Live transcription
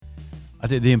I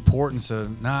think the importance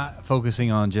of not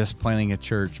focusing on just planting a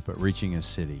church, but reaching a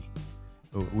city.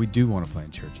 We do want to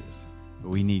plant churches, but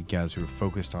we need guys who are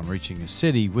focused on reaching a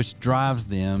city, which drives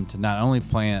them to not only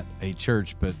plant a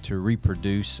church, but to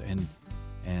reproduce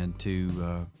and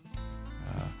to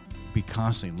be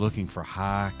constantly looking for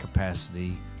high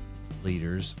capacity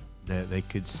leaders that they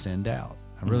could send out.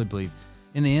 I really believe,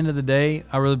 in the end of the day,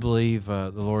 I really believe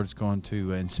the Lord's going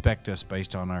to inspect us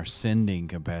based on our sending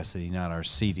capacity, not our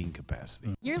seating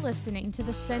capacity. You're listening to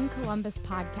the Send Columbus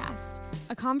podcast,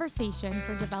 a conversation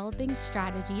for developing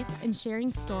strategies and sharing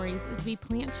stories as we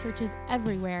plant churches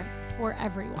everywhere for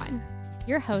everyone.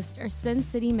 Your hosts are Send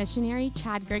City missionary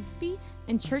Chad Grigsby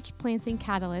and church planting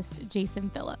catalyst Jason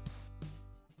Phillips.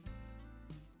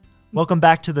 Welcome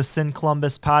back to the Send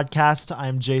Columbus podcast.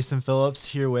 I'm Jason Phillips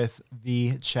here with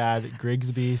the Chad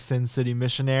Grigsby, Send City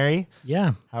missionary.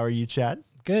 Yeah. How are you, Chad?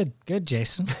 Good,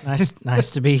 Jason.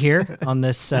 Nice to be here on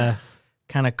this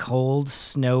kind of cold,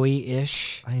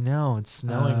 snowy-ish. I know, it's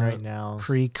snowing right now.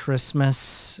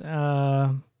 Pre-Christmas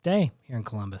day here in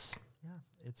Columbus. Yeah,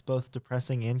 it's both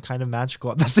depressing and kind of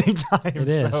magical at the same time. It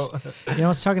is. I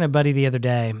was talking to a buddy the other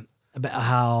day about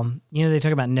how, they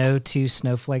talk about no two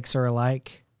snowflakes are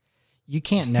alike. You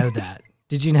can't know that.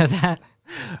 Did you know that?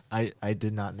 I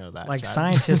did not know that. Like Chad.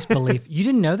 Scientists believe. You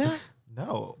didn't know that?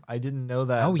 No, I didn't know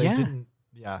that. Oh, yeah.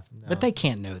 No. But they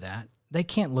can't know that. They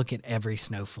can't look at every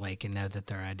snowflake and know that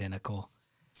they're identical.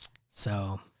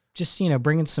 So just,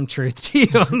 bringing some truth to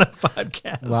you on the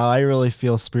podcast. Well, I really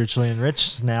feel spiritually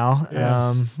enriched now.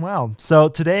 Yes. Wow. So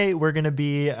today we're going to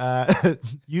be,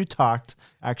 you got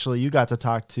to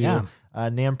talk to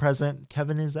NAM President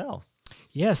Kevin Ezell.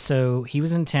 Yeah, so he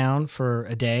was in town for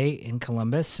a day in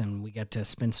Columbus, and we got to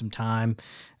spend some time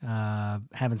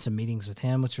having some meetings with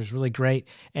him, which was really great.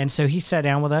 And so he sat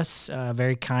down with us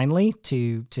very kindly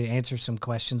to answer some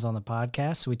questions on the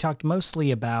podcast. So we talked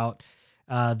mostly about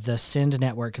the Send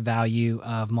Network value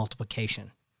of multiplication.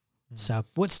 Mm-hmm. So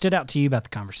what stood out to you about the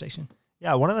conversation?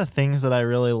 Yeah, one of the things that I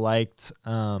really liked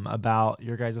about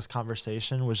your guys'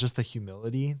 conversation was just the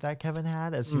humility that Kevin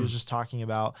had as he was just talking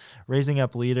about raising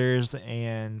up leaders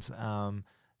and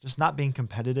just not being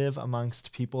competitive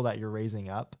amongst people that you're raising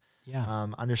up. Yeah.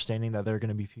 Understanding that there are going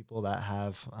to be people that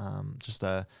have just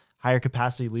a higher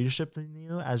capacity leadership than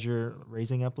you as you're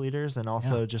raising up leaders, and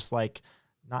also just like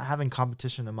not having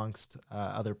competition amongst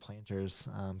other planters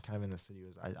kind of in the city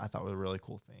I thought was a really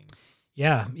cool thing.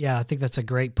 Yeah, I think that's a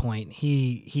great point.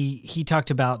 He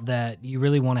talked about that you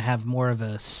really want to have more of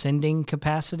a sending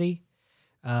capacity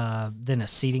than a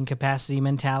seating capacity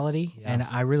mentality, and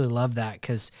I really love that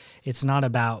because it's not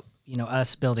about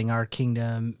us building our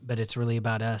kingdom, but it's really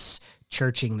about us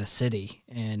churching the city,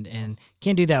 and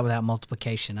can't do that without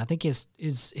multiplication. I think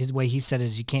his way he said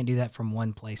is you can't do that from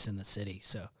one place in the city.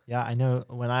 So yeah, I know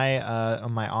when I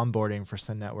on my onboarding for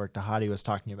Send Network, Dahadi was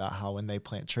talking about how when they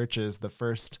plant churches, the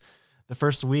first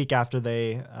week after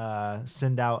they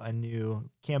send out a new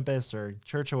campus or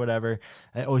church or whatever,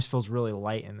 it always feels really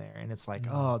light in there. And it's like,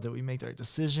 oh, did we make the right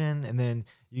decision? And then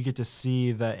you get to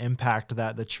see the impact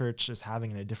that the church is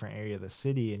having in a different area of the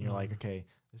city. And you're like, okay,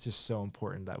 this is so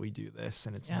important that we do this.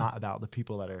 And it's not about the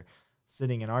people that are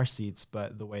sitting in our seats,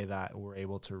 but the way that we're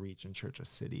able to reach and church a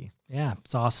city. Yeah,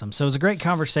 it's awesome. So it was a great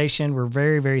conversation. We're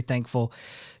very, very thankful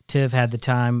to have had the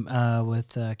time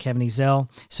with Kevin Ezell.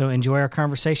 So enjoy our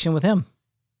conversation with him.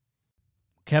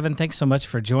 Kevin, thanks so much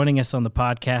for joining us on the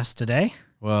podcast today.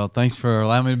 Well, thanks for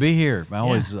allowing me to be here. I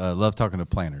always love talking to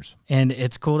planners. And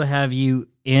it's cool to have you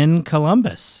in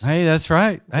Columbus. Hey, that's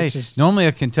right. Normally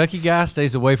a Kentucky guy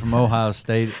stays away from Ohio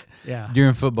State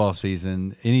during football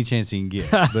season, any chance he can get.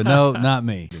 But no, not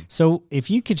me. So if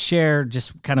you could share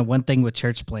just kind of one thing with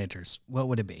church planters, what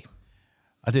would it be?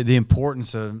 I think the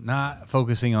importance of not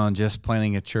focusing on just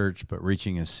planting a church, but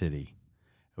reaching a city.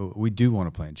 We do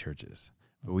want to plant churches,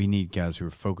 but we need guys who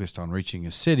are focused on reaching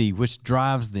a city, which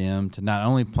drives them to not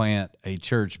only plant a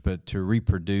church, but to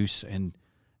reproduce and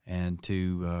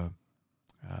to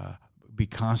be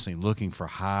constantly looking for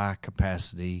high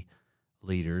capacity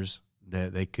leaders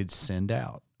that they could send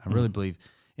out. I really believe,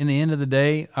 in the end of the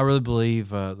day, I really believe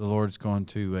the Lord's going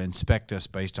to inspect us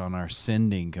based on our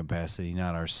sending capacity,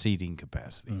 not our seating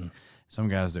capacity. Some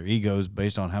guys, their ego's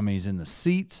based on how many's in the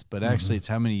seats, but actually it's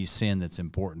how many you send that's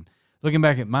important. Looking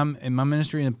back at my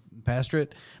ministry and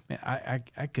pastorate, man,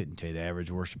 I couldn't tell you the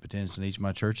average worship attendance in each of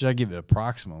my churches. I give it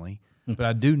approximately, but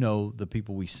I do know the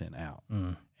people we sent out,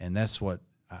 and that's what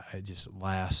it just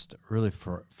lasts really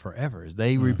forever. Is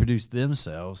they reproduce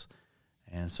themselves,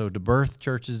 and so to birth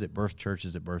churches that birth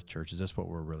churches that birth churches. That's what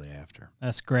we're really after.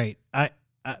 That's great.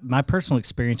 My personal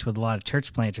experience with a lot of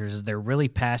church planters is they're really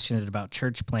passionate about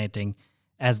church planting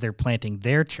as they're planting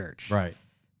their church. Right.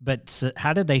 But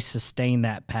how did they sustain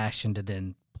that passion to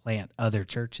then plant other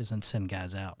churches and send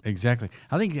guys out? Exactly.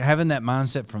 I think having that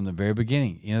mindset from the very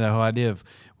beginning, the whole idea of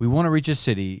we want to reach a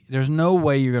city. There's no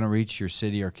way you're going to reach your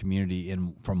city or community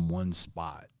from one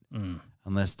spot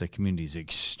unless the community is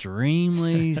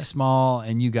extremely small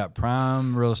and you got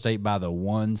prime real estate by the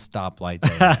one stoplight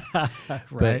there.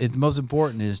 Right. But the most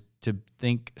important is to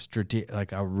think strategic.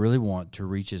 Like, I really want to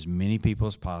reach as many people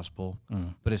as possible,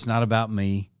 but it's not about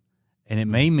me. And it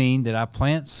may mean that I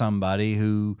plant somebody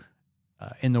who,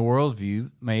 in the world's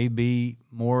view, may be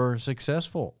more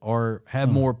successful or have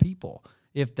more people,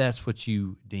 if that's what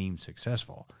you deem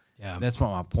successful. Yeah. That's what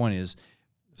my point is.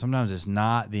 Sometimes it's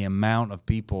not the amount of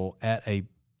people at a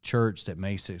church that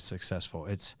makes it successful.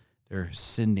 It's their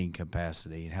sending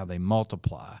capacity and how they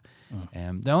multiply.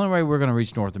 And the only way we're going to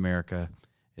reach North America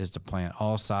is to plant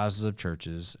all sizes of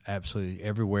churches, absolutely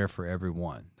everywhere for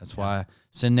everyone. That's why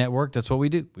Send Network, that's what we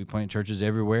do. We plant churches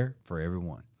everywhere for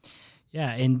everyone.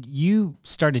 Yeah, and you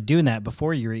started doing that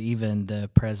before you were even the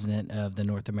president of the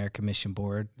North American Mission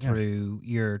Board through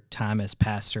your time as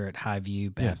pastor at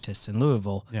Highview Baptist in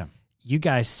Louisville. Yeah. You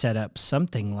guys set up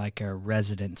something like a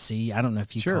residency. I don't know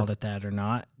if you called it that or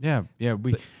not. Yeah.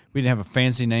 We didn't have a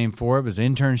fancy name for it. It was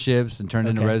internships and turned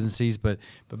into residencies. But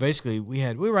basically, we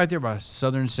were right there by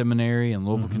Southern Seminary in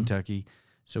Louisville, Kentucky.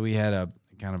 So we had a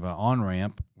kind of an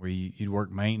on-ramp where you'd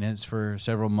work maintenance for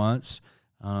several months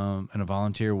in a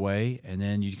volunteer way, and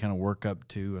then you'd kind of work up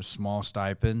to a small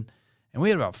stipend. And we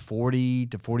had about 40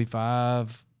 to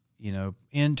 45,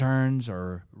 interns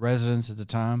or residents at the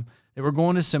time. They were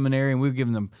going to seminary, and we were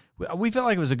giving them. We felt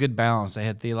like it was a good balance. They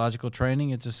had theological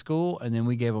training at the school, and then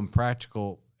we gave them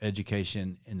practical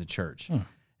education in the church.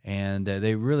 And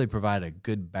they really provide a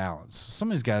good balance. Some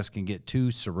of these guys can get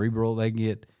too cerebral. They can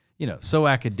get, so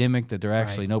academic that they're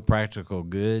actually no practical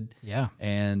good. Yeah.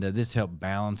 And this helped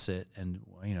balance it and,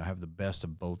 have the best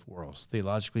of both worlds.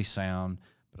 Theologically sound,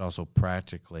 but also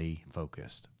practically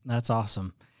focused. That's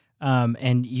awesome.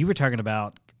 And you were talking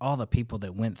about all the people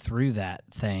that went through that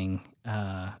thing.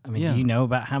 Do you know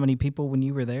about how many people when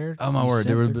you were there? Oh, my word.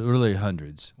 There were really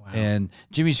hundreds. Wow. And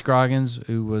Jimmy Scroggins,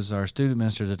 who was our student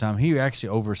minister at the time, he actually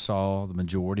oversaw the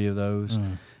majority of those.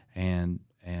 And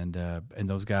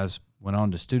those guys went on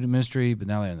to student ministry, but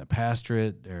now they're in the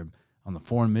pastorate. They're on the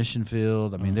foreign mission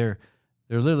field. I mean, they're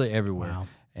literally everywhere. Wow.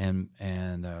 And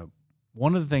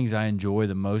one of the things I enjoy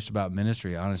the most about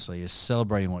ministry, honestly, is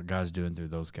celebrating what God's doing through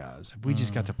those guys. If we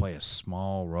just got to play a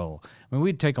small role,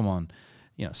 we'd take them on,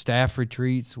 staff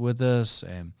retreats with us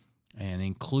and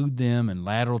include them and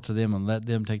lateral to them and let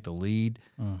them take the lead.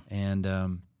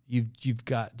 And you've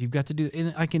got to do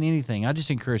like in anything. I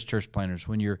just encourage church planners,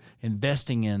 when you're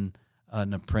investing in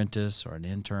an apprentice or an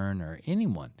intern or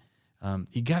anyone,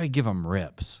 you got to give them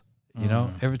reps.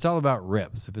 If it's all about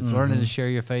reps, if it's learning to share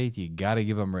your faith, you got to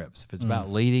give them reps. If it's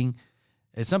about leading,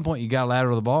 at some point you got to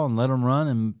lateral the ball and let them run,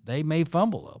 and they may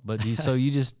fumble, but you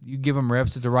give them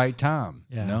reps at the right time.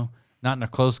 Not in a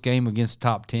close game against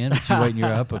top 10, but you wait and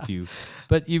you're up a few.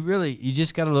 But you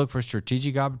just got to look for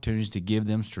strategic opportunities to give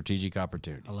them strategic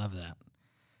opportunities. I love that.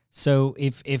 So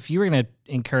if you were going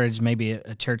to encourage maybe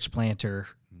a church planter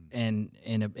and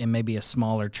maybe a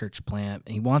smaller church plant,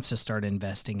 he wants to start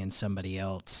investing in somebody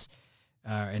else,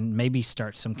 and maybe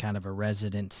start some kind of a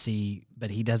residency,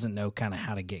 but he doesn't know kind of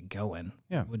how to get going.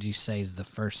 Yeah. What would you say is the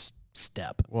first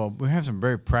step? Well, we have some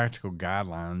very practical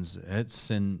guidelines at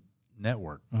Send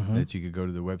Network that you could go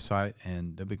to the website,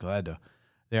 and they'll be glad to.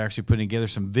 They're actually putting together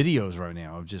some videos right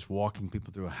now of just walking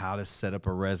people through how to set up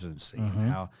a residency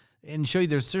and show you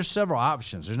there's several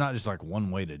options. There's not just like one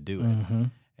way to do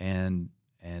it. And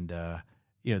the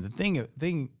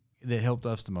thing that helped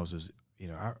us the most is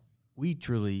we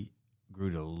truly grew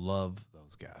to love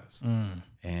those guys,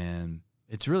 and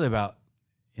it's really about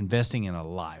investing in a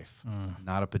life,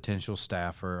 not a potential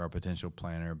staffer or a potential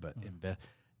planner, but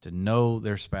to know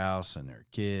their spouse and their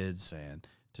kids, and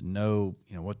to know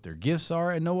what their gifts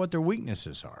are and know what their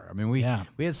weaknesses are. I mean, we had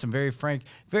some very frank,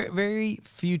 very very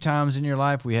few times in your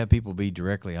life we had people be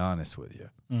directly honest with you.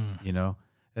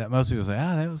 That most people say,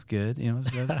 that was good. That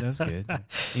was good.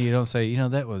 You don't say,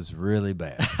 that was really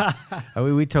bad. I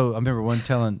remember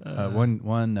telling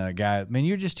one guy, man,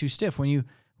 you're just too stiff. When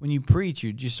you preach,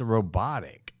 you're just a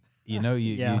robotic.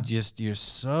 You're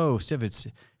so stiff.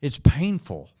 It's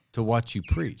painful to watch you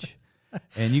preach,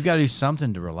 and you got to do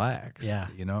something to relax. Yeah.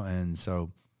 And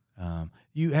so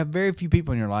you have very few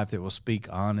people in your life that will speak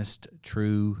honest,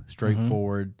 true,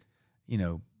 straightforward,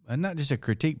 and not just a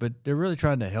critique, but they're really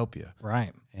trying to help you.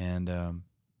 Right. And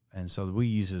so we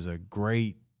use as a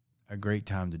great a great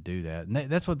time to do that. And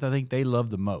that's what I think they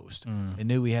love the most. They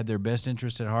knew we had their best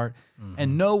interest at heart,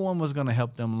 and no one was going to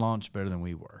help them launch better than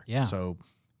we were. Yeah. So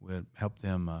we'd help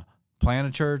them plan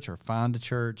a church or find a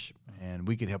church, and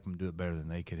we could help them do it better than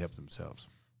they could help themselves.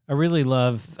 I really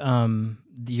love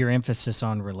your emphasis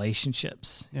on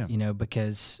relationships,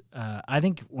 because I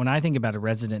think when I think about a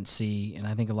residency, and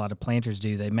I think a lot of planters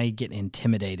do, they may get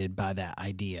intimidated by that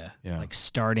idea, like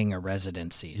starting a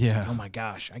residency. It's like, oh my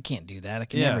gosh, I can't do that. I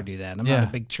can never do that. I'm not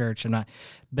a big church.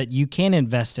 But you can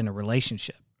invest in a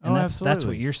relationship. And that's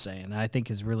what you're saying, I think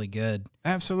is really good.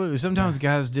 Absolutely. Sometimes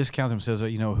guys discount themselves,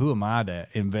 who am I to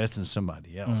invest in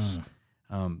somebody else?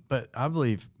 But I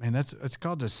believe, man, it's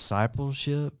called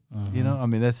discipleship.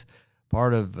 That's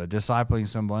part of discipling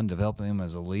someone, developing them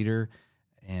as a leader.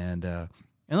 And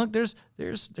look,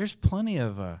 there's plenty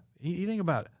of, you think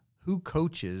about who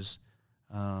coaches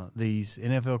these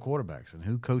NFL quarterbacks and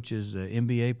who coaches the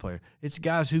NBA player. It's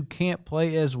guys who can't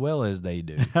play as well as they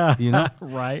do,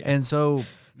 Right. And so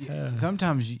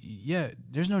sometimes,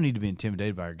 there's no need to be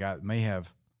intimidated by a guy that may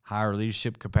have higher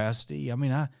leadership capacity.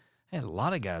 I had a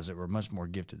lot of guys that were much more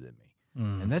gifted than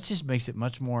me. And that just makes it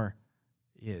much more,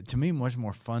 to me, much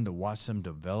more fun to watch them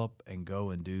develop and go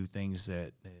and do things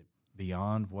that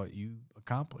beyond what you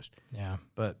accomplished. Yeah.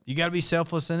 But you got to be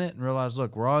selfless in it and realize,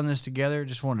 look, we're all in this together.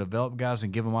 Just want to develop guys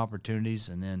and give them opportunities,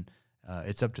 and then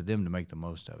it's up to them to make the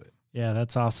most of it. Yeah,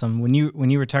 that's awesome. When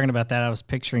you were talking about that, I was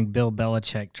picturing Bill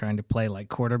Belichick trying to play like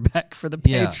quarterback for the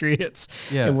Patriots.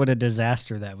 Yeah. And what a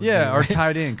disaster that would be. Yeah, or right?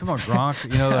 tight end. Come on, Gronk.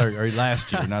 Or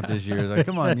last year, not this year. It's like,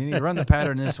 come on, you need to run the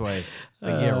pattern this way. It's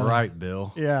like, yeah, right,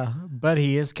 Bill. Yeah, but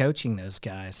he is coaching those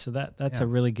guys, so that's a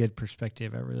really good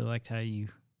perspective. I really liked how you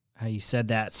said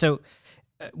that. So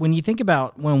when you think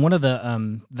about one of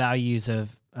the values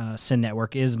of Send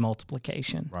Network is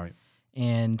multiplication, right?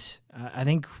 And I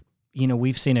think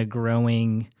we've seen a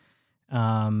growing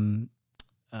kind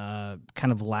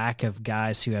of lack of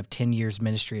guys who have 10 years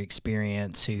ministry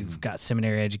experience, who've got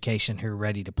seminary education, who are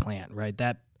ready to plant. Right,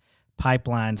 that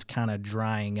pipeline's kind of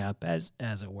drying up, as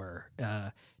it were.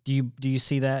 Do you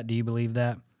see that? Do you believe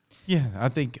that? Yeah, I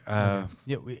think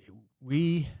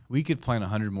we could plant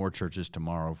 100 more churches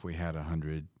tomorrow if we had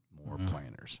 100 more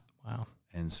planters. Wow.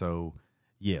 And so,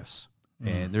 yes.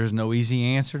 And there's no easy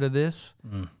answer to this.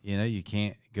 You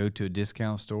can't go to a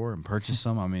discount store and purchase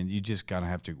some. You just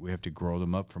we have to grow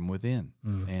them up from within.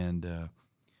 And,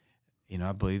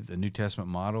 I believe the New Testament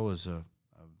model is a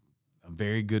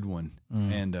very good one.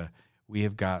 And we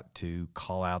have got to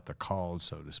call out the called,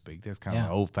 so to speak. That's kind of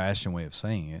an old-fashioned way of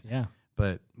saying it. Yeah.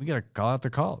 But we got to call out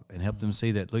the call and help them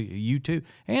see that, look, you too.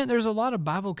 And there's a lot of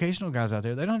bivocational guys out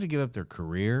there. They don't have to give up their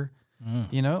career.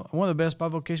 One of the best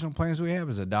bivocational planners we have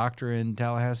is a doctor in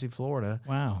Tallahassee, Florida.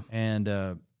 Wow. And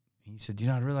he said,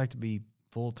 I'd really like to be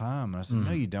full-time. And I said,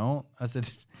 no, you don't. I said,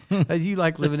 you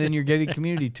like living in your gated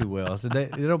community too well. I said,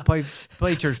 they don't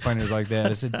play church planners like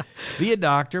that. I said, be a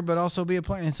doctor, but also be a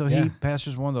planner. And so he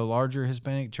pastors one of the larger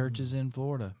Hispanic churches in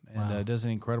Florida and does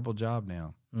an incredible job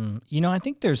now. I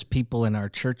think there's people in our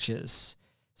churches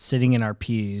sitting in our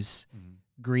pews,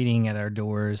 greeting at our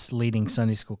doors, leading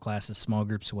Sunday school classes, small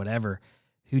groups, whatever,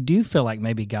 who do feel like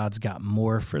maybe God's got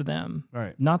more for them.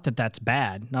 Right. Not that that's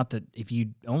bad. Not that if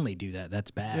you only do that,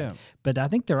 that's bad. Yeah. But I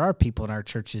think there are people in our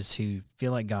churches who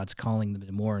feel like God's calling them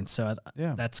to more. And so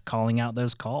that's calling out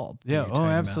those called. Yeah. Oh,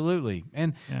 absolutely.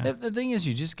 And the thing is,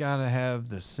 you just got to have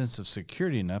the sense of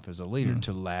security enough as a leader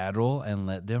to lateral and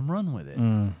let them run with it.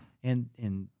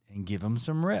 And give them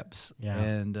some reps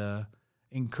and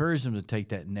encourage them to take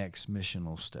that next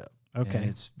missional step. Okay. And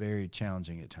it's very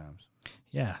challenging at times.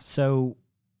 Yeah. So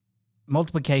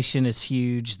multiplication is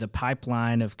huge. The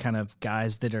pipeline of kind of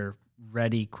guys that are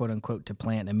ready, quote unquote, to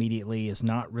plant immediately is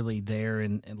not really there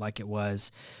and like it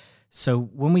was. So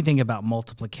when we think about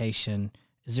multiplication,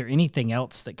 is there anything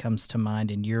else that comes to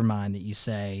mind in your mind that you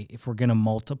say, if we're going to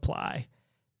multiply,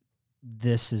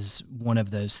 this is one of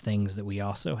those things that we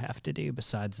also have to do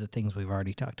besides the things we've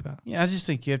already talked about? Yeah, I just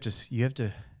think you have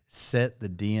to set the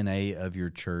DNA of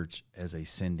your church as a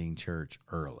sending church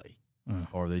early,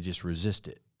 or they just resist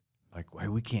it. Like, hey,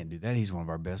 we can't do that. He's one of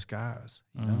our best guys.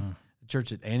 The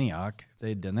church at Antioch, if they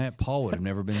had done that, Paul would have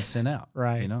never been sent out.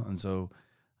 Right. And so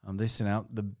they sent out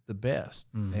the best,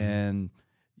 and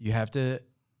you have to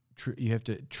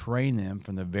train them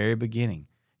from the very beginning.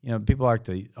 People like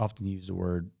to often use the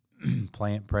word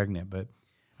plant pregnant, but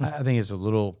I think it's a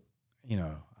little,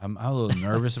 I'm a little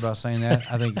nervous about saying that.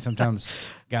 I think sometimes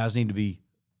guys need to be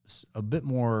a bit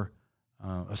more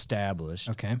established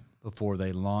before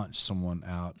they launch someone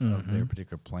out of their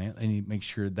particular plant. They need to make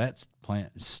sure that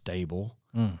plant is stable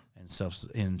and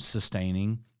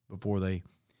sustaining before they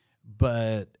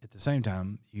But at the same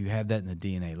time, you have that in the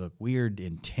DNA. Look, we are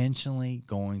intentionally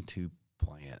going to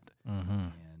plant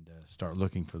and start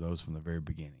looking for those from the very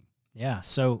beginning. Yeah.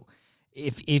 So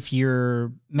if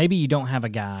you're, maybe you don't have a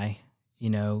guy,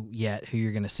 yet who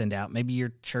you're going to send out, maybe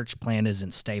your church plan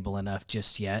isn't stable enough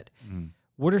just yet.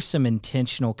 What are some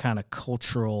intentional kind of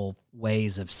cultural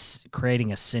ways of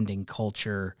creating a sending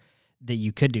culture that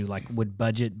you could do? Like, would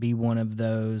budget be one of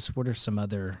those? What are some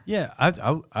other? Yeah,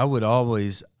 I would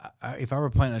always, if I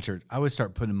were planting a church, I would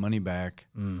start putting money back.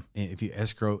 If you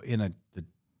escrow and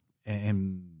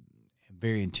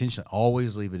very intentionally,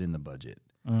 always leave it in the budget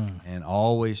and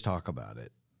always talk about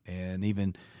it,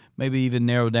 and maybe even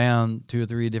narrow down 2 or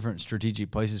 3 different strategic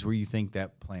places where you think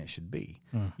that plant should be.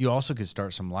 You also could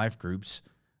start some life groups,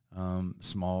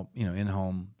 small,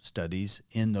 in-home studies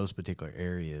in those particular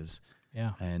areas.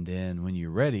 Yeah. And then when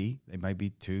you're ready, they might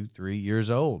be 2-3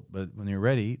 years old, but when you're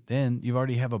ready, then you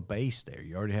already have a base there.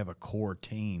 You already have a core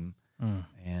team,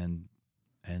 and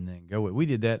then go with. We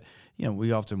did that.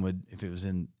 We often would, if it was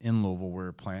in Louisville, we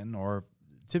were planting, or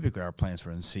typically our plants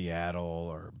were in Seattle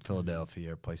or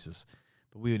Philadelphia or places,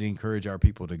 but we would encourage our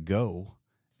people to go,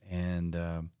 and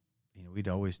we'd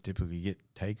always typically get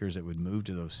takers that would move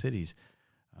to those cities.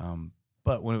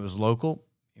 But when it was local,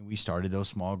 we started those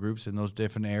small groups in those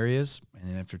different areas, and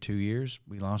then after 2 years,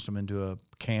 we launched them into a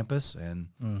campus, and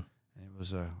it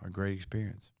was a great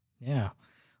experience. Yeah,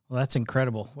 well, that's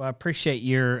incredible. Well, I appreciate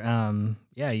your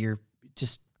your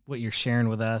just what you're sharing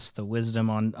with us, the wisdom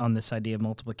on this idea of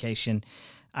multiplication.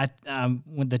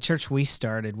 When the church we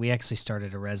actually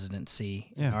started a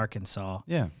residency in Arkansas.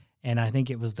 Yeah. And I think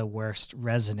it was the worst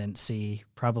residency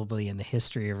probably in the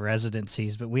history of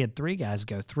residencies, but we had 3 guys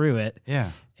go through it.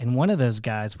 Yeah. And one of those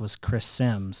guys was Chris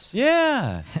Sims.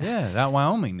 Yeah. Out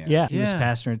Wyoming now. Yeah. He was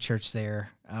pastoring a church there.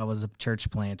 I was a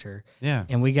church planter. Yeah.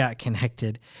 And we got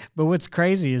connected. But what's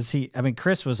crazy is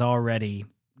Chris was already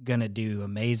going to do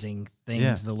amazing things.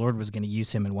 Yeah. The Lord was going to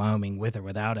use him in Wyoming with or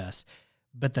without us.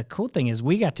 But the cool thing is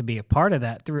we got to be a part of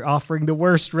that through offering the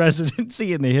worst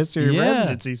residency in the history of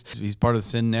residencies. He's part of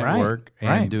Send Network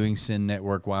and doing Send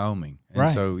Network Wyoming. And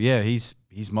so, he's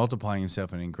multiplying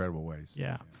himself in incredible ways.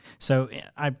 Yeah. So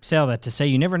I say all that to say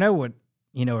you never know what,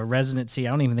 a residency,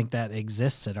 I don't even think that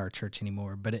exists at our church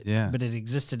anymore, but it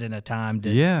existed in a time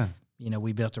that,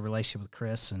 we built a relationship with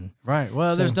Chris. And right.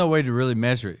 Well, there's no way to really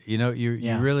measure it.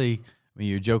 You really,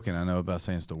 you're joking, I know, about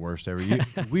saying it's the worst ever.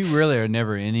 We really are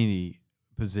never in any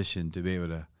position to be able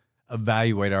to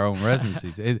evaluate our own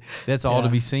residencies. That's all to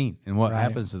be seen, and what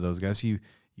happens to those guys. You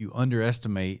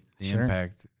underestimate the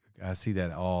impact. I see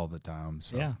that all the time.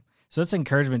 So it's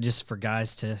encouragement just for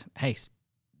guys to, hey,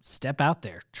 step out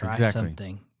there, try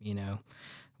something.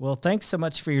 Well, thanks so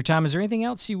much for your time. Is there anything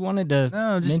else you wanted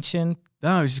to mention?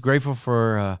 No, I'm just grateful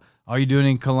for all you're doing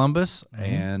in Columbus,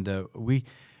 and we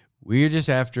are just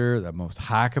after the most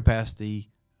high capacity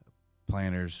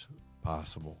planners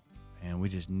possible. And we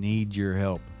just need your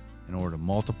help in order to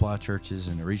multiply churches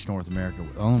and to reach North America.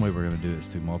 The only way we're going to do it is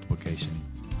through multiplication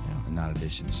and not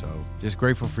addition. So just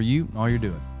grateful for you and all you're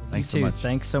doing. Thanks so much.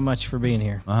 Thanks so much for being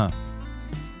here.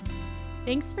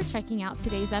 Thanks for checking out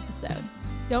today's episode.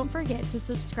 Don't forget to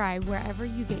subscribe wherever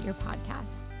you get your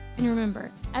podcast. And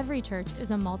remember, every church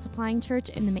is a multiplying church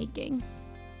in the making.